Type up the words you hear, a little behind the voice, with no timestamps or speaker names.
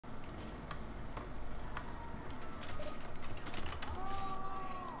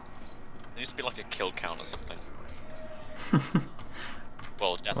be like a kill count or something.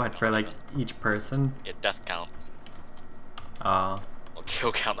 Well, death What, count, for like even. each person? Yeah, death count. Oh. Or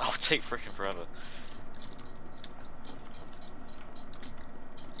kill count, that would take freaking forever.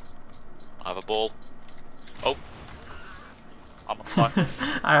 I have a ball. Oh! I'm on fire.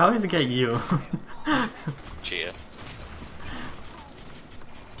 I always get you. Cheater.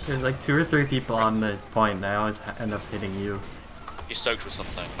 There's like 2 or 3 people on the point and I always end up hitting you. You're soaked with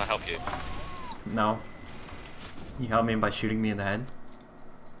something. Can I help you? No. You help me by shooting me in the head?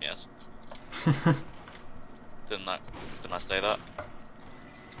 Yes. Didn't I say that?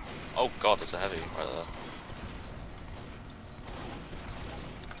 Oh god, there's a heavy right there.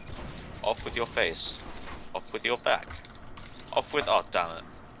 Off with your face. Off with your back. Off with... oh, damn it.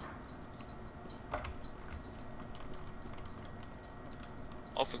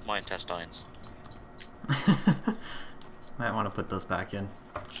 Off with my intestines. Might want to put those back in.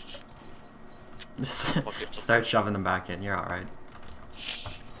 Just start shoving them back in, you're alright.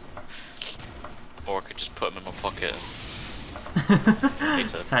 Or I could just put them in my pocket.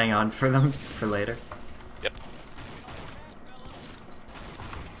 Just hang on for them for later. Yep.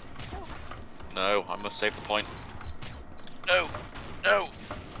 No, I must save the point. No! No!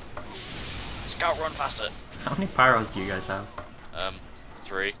 Scout, run faster! How many pyros do you guys have?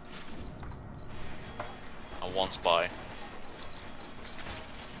 3. And 1 spy.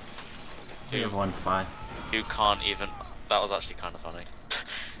 You have 1 spy. Who can't even... that was actually kind of funny.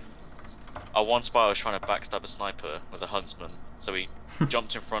 One spy was trying to backstab a sniper with a huntsman, so he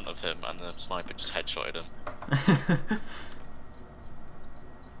jumped in front of him and the sniper just headshotted him.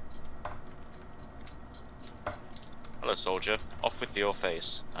 Hello soldier, off with your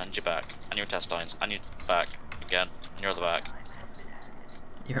face, and your back, and your intestines, and your back, again, and your other back.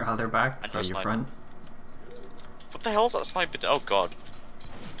 Your other back? And So your your sniper. front? What the hell's that sniper do? Oh god.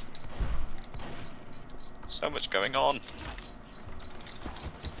 So much going on.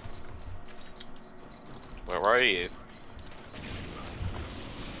 Where are you?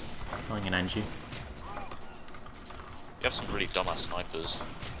 Killing an NG. You have some really dumbass snipers.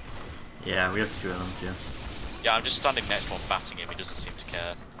 Yeah, we have 2 of them too. Yeah, I'm just standing next to one batting him, he doesn't seem to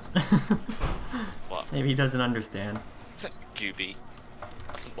care. What? Maybe he doesn't understand. Gooby.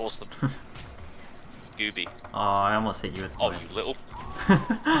 That's an awesome. Gooby. Oh, I almost hit you with the Oh, point. you little...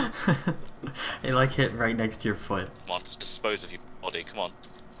 It like hit right next to your foot. Come on, just dispose of your body, come on.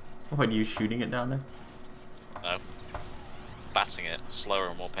 What, are you shooting it down there? No. Batting it, slower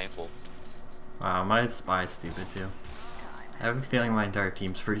and more painful. Wow, my spy's stupid too. I have a feeling my entire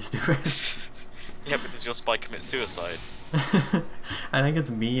team's pretty stupid. Yeah, because your spy commits suicide. I think it's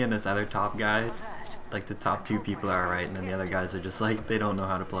me and this other top guy. Like the top 2 people are alright, and then the other guys are just like, they don't know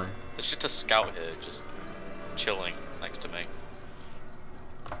how to play. There's just a scout here, just chilling next to me.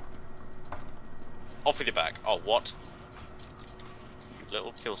 Off with your back. Oh, what? You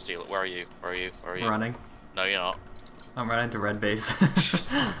little kill stealer. Where are you? Where are you? Where are you? Running. No, you're not. I'm running to red base.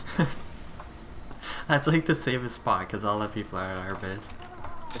 That's like the safest spot, because all the people are at our base.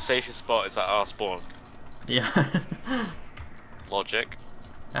 The safest spot is at our spawn. Yeah. Logic.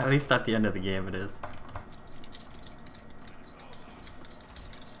 At least at the end of the game it is.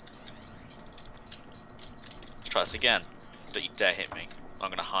 Let's try this again. Don't you dare hit me. I'm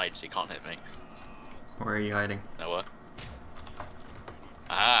gonna hide so you can't hit me. Where are you hiding? Nowhere.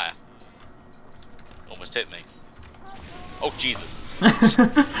 Ah! Almost hit me. Oh, Jesus. I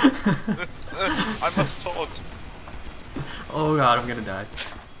must taunt. Oh god, I'm gonna die.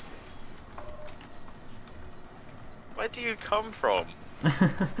 Where do you come from?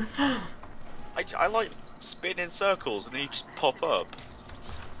 I like spin in circles and then you just pop up.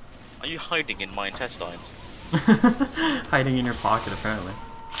 Are you hiding in my intestines? Hiding in your pocket, apparently.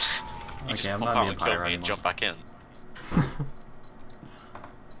 You Okay, just I'm pop not out being and kill pyro me and anymore. jump back in.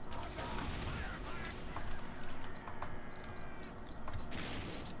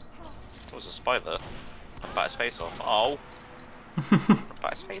 There was a spy there. I bat his face off. Oh! I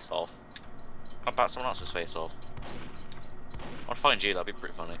bat his face off. I bat someone else's face off. I'd find you, that'd be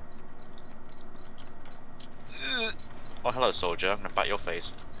pretty funny. Oh, hello, soldier. I'm gonna bat your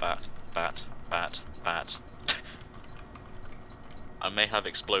face. Bat, bat, bat, bat. I may have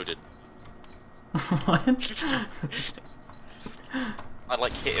exploded. What? I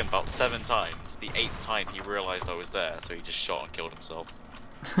like hit him about 7 times. The 8th time he realised I was there, so he just shot and killed himself.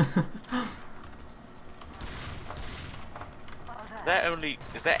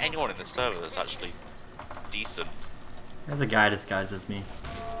 Is there anyone in the server that's actually decent? There's a guy disguised as me.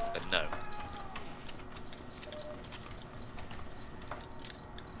 Then no.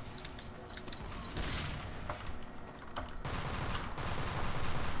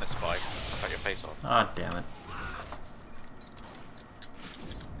 A spy. I bet your Ah, damn it.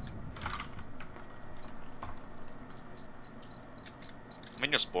 I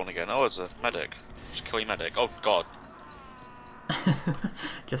mean, you're spawn again. Oh, it's a medic. Just kill your medic. Oh god.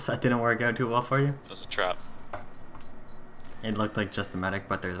 Guess that didn't work out too well for you. There's a trap. It looked like just a medic,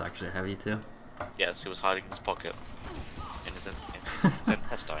 but there's actually a heavy too. Yes, he was hiding in his pocket. In his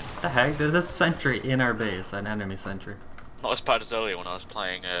intestine. What the heck? There's a sentry in our base, an enemy sentry. Not as bad as earlier when I was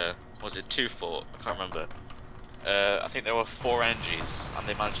playing, was it 2 Fort? I can't remember. I think there were 4 NGs, and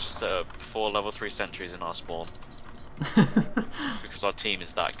they managed to set up 4 level 3 sentries in our spawn. Because our team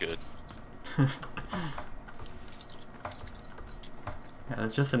is that good. Yeah,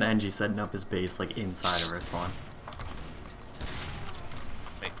 there's just an NG setting up his base like inside of our spawn.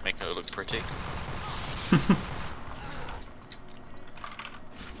 Making it look pretty.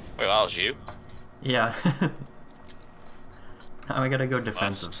 Wait, that was you? Yeah. Now I gotta go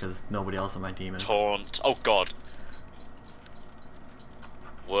defensive because nobody else on my team is. Taunt. Oh god.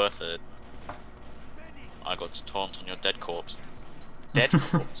 Worth it. I got to taunt on your dead corpse. Dead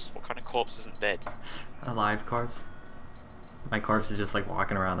corpse? What kind of corpse isn't dead? A live corpse. My corpse is just like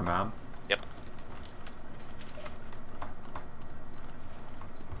walking around the map. Yep.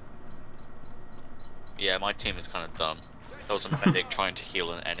 Yeah, my team is kind of dumb. There was a medic trying to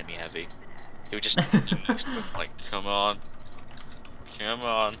heal an enemy heavy. He would just like, come on,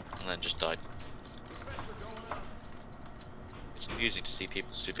 and then just died. It's amusing to see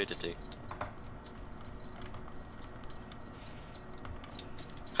people's stupidity.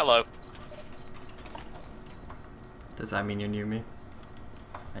 Hello. Does that mean you're near me?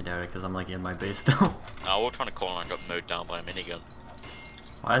 I doubt it because I'm like in my base still. Oh, we're trying to call and I got mowed down by a minigun.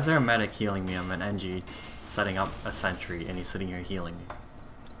 Why is there a medic healing me? I'm an NG setting up a sentry and he's sitting here healing me.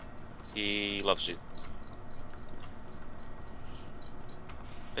 He loves you.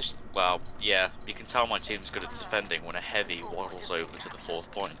 Well, yeah, you can tell my team's good at defending when a heavy waddles over to the 4th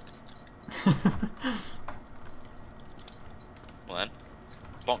point. Well then,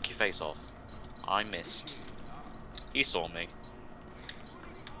 bonk your face off. I missed. He saw me.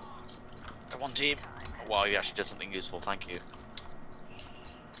 Come on, team. Wow, you actually did something useful, thank you.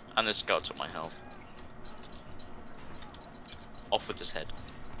 And this guy took my health. Off with his head.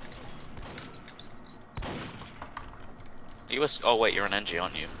 Are you oh wait, you're an NG,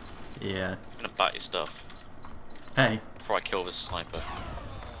 aren't you? Yeah. I'm gonna bat your stuff. Hey. Before I kill this sniper.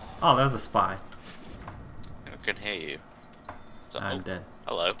 Oh, that was a spy. I can hear you. So, I'm dead.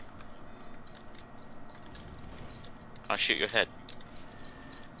 Hello. Can I shoot your head?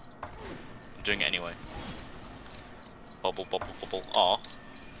 I'm doing it anyway. Bubble, bubble, bubble. Aw.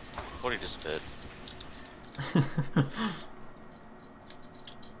 Body disappeared. Can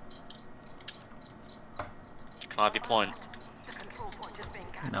I have your point?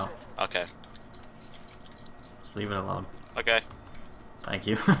 No. Okay. Just leave it alone. Okay. Thank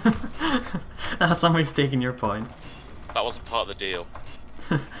you. Now somebody's taking your point. That wasn't part of the deal.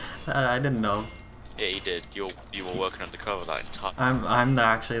 I didn't know. Yeah, you did. You were working undercover that entire. I'm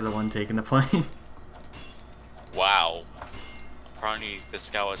actually the one taking the point. Wow. Apparently this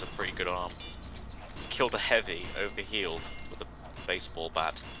scout has a pretty good arm. Killed a heavy, overhealed with a baseball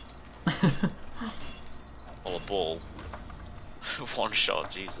bat. Or a ball. One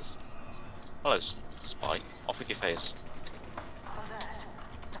shot, Jesus. Hello, spy. Off with your face.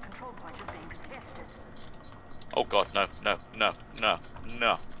 Oh god, no, no, no, no,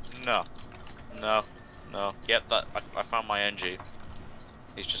 no, no, no, no. Yep, that I found my NG.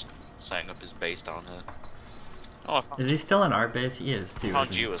 He's just setting up his base down here. Oh, I found, Is he still in our base? He is too.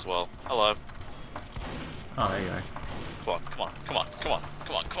 found you as well. Hello. Oh, there you are. Come on, come on, come on, come on,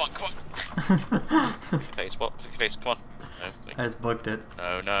 come on, come on, come on. Your face, what? Your face, come on. No, I just booked it.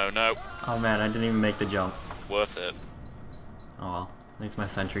 no, no, no. Oh man, I didn't even make the jump. Worth it. Oh well, at least my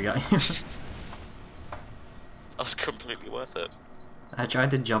sentry got you. That was completely worth it. I tried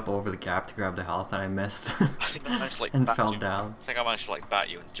to jump over the gap to grab the health and I missed. I think I managed to like and bat fell you. down. I think I managed to like bat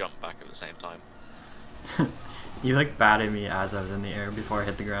you and jump back at the same time. You like batted me as I was in the air before I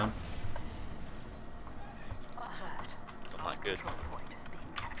hit the ground. Not that good.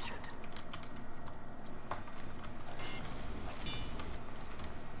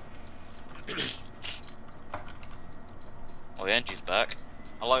 Well, the NG's back.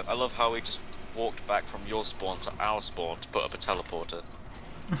 I love how we just walked back from your spawn to our spawn to put up a teleporter.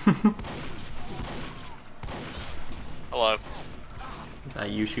 Hello. Is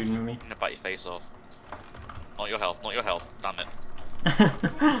that you shooting me? I'm gonna bite your face off. Not your health, not your health. Damn it.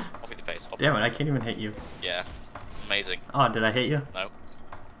 Off with your face. Off. Damn it, I can't even hit you. Yeah. Amazing. Oh, did I hit you? No.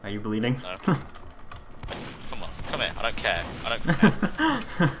 Are you bleeding? No. Come on. Come here. I don't care. I don't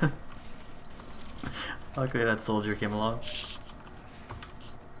care. Luckily that soldier came along.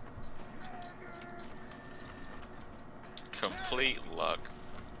 Complete luck.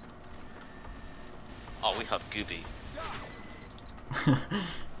 Oh, we have Gooby.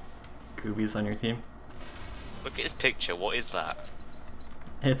 Gooby's on your team. Look at his picture. What is that?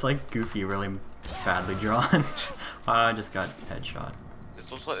 It's like Goofy, really badly drawn. Oh, I just got headshot.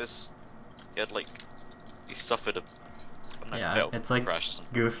 This looks like this. He had like. He suffered a. I don't know, Yeah, fatal it's like crash or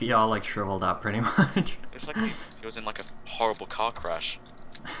something. Goofy all like shriveled up pretty much. It's like he was in like a horrible car crash.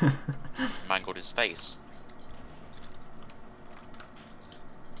 Mangled his face.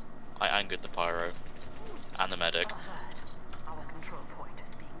 I angered the pyro. And the medic. Our control point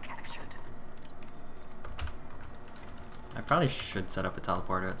is being captured. I probably should set up a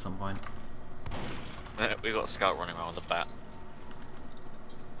teleporter at some point. We got a scout running around with a bat.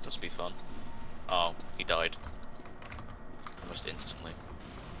 This will be fun. Oh, he died. Almost instantly.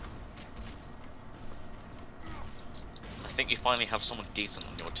 I think you finally have someone decent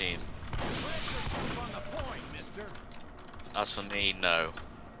on your team. As for me, no.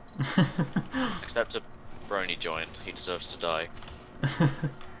 Except a brony joined. He deserves to die.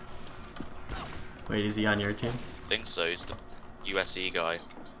 Wait, is he on your team? I think so. He's the USE guy.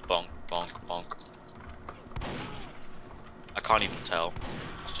 Bonk, bonk, bonk. I can't even tell.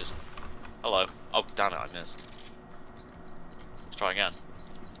 It's just... Hello. Oh, damn it, I missed. Let's try again.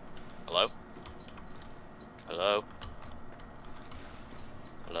 Hello? Hello?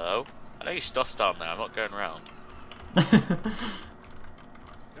 Hello? I know your stuff's down there, I'm not going around.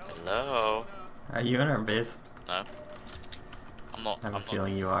 Hello? Are you in our base? No. I'm not. I have a I'm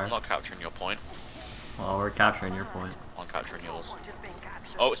feeling not, you are. I'm not capturing your point. Well, we're capturing your point. I'm capturing yours. Point is being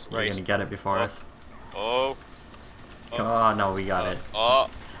captured. Oh, it's You're race. gonna get it before Oh. us. Oh. Come on, no, we got it. Oh.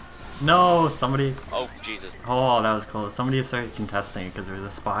 No, somebody. Oh, Jesus. Oh, that was close. Somebody started contesting it because there was a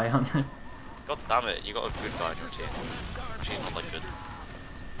spy on it. God damn it, you got a good guy on your team. She's not that good.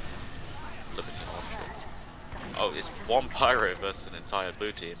 Liberty North. Oh, it's one pyro versus an entire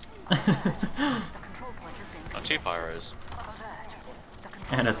blue team. The control point is being Not two pyros.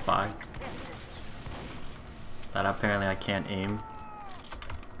 And a spy. That apparently I can't aim.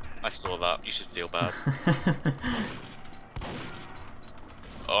 I saw that. You should feel bad.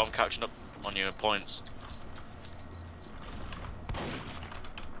 Oh, I'm catching up on you in points.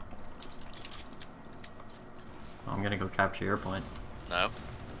 I'm gonna go capture your point. No.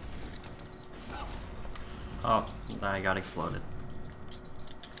 Oh, I got exploded.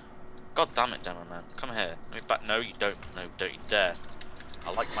 God damn it, Demo Man. Come here. Let me back. No, you don't. No, don't you dare.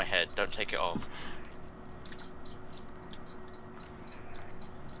 I like my head. Don't take it off.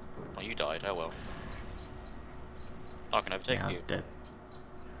 Oh, you died. Oh well. I can overtake Yeah, you. I'm dead.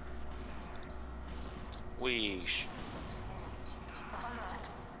 Weesh.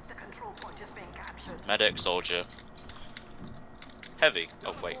 The control point is being captured. Medic, soldier. Heavy.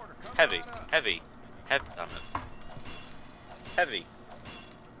 Oh wait. Heavy. Heavy. Heavy. Damn it. Heavy.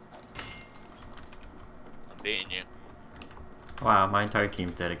 I'm beating you. Wow, my entire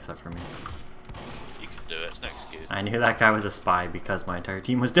team's dead except for me. You can do it. It's no excuse. I knew that guy was a spy because my entire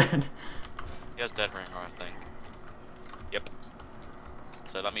team was dead. He has dead ringer, I think. Yep.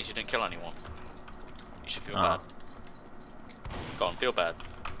 So that means you didn't kill anyone. You should feel bad. Go on, feel bad.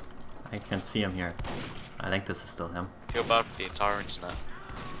 I can see him here. I think this is still him. Feel bad for the entire internet.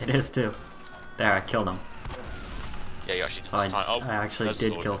 It is too. There, I killed him. Yeah, you actually did So this time. Oh, I actually there's a did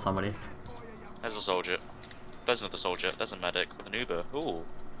soldier. kill somebody. There's a soldier. There's another soldier. There's a medic with an Uber. Ooh,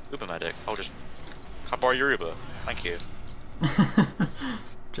 Uber medic. I'll just. Can I borrow your Uber? Thank you.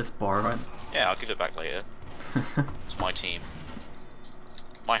 Just borrow it. Yeah, I'll give it back later. It's my team.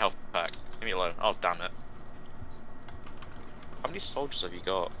 My health pack. Leave me alone. Oh, damn it. How many soldiers have you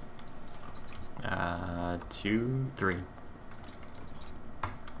got? 2, 3.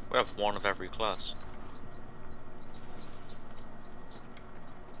 We have one of every class.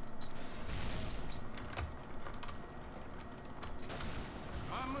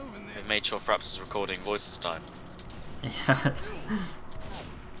 They've made sure Fraps is recording voice this time. Yeah.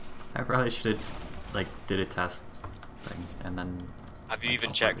 I probably should have, like, did a test thing and then... Have you I even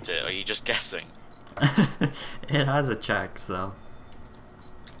don't checked really it, or are you just guessing? It has a check, so...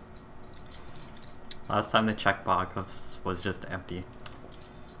 Last time the checkbox was just empty.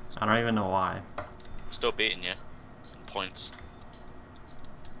 I don't even know why. I'm still beating you. In points.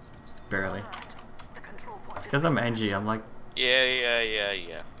 Barely. The control point It's is because I'm NG, I'm like...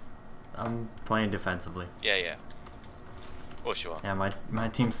 Yeah. I'm playing defensively. Yeah. Of course you are. Yeah, my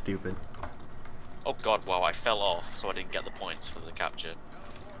team's stupid. Oh god, wow, I fell off, so I didn't get the points for the capture.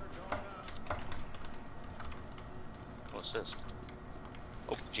 What's this?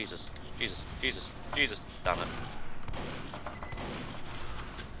 Oh, Jesus. Jesus. Jesus. Jesus. Damn it.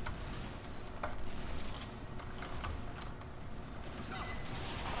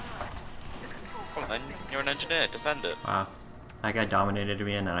 Come on then, you're an engineer, defend it. Wow. That guy dominated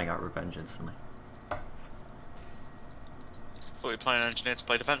me and then I got revenge instantly. Thought you were playing an engineer to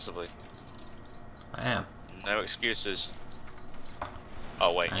play defensively. I am. No excuses.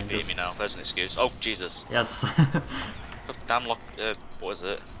 Oh wait, you I'm beat just- me now. There's an excuse. Oh Jesus! Yes. God damn lock. What is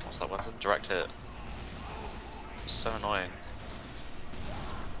it? What's that weapon? Direct hit. So annoying.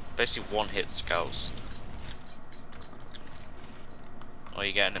 Basically one hit scouts. Oh,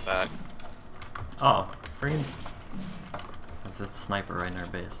 you getting it back? Oh, freaking. There's a sniper right in our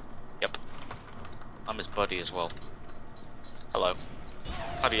base. Yep. I'm his buddy as well. Hello.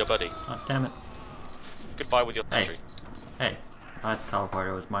 Howdy, your buddy. Oh, damn it. Goodbye with your Hey. sentry. Hey. That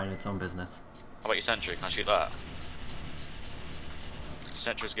teleporter was minding its own business. How about your sentry? Can I shoot that? Your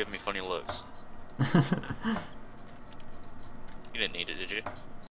sentry's giving me funny looks.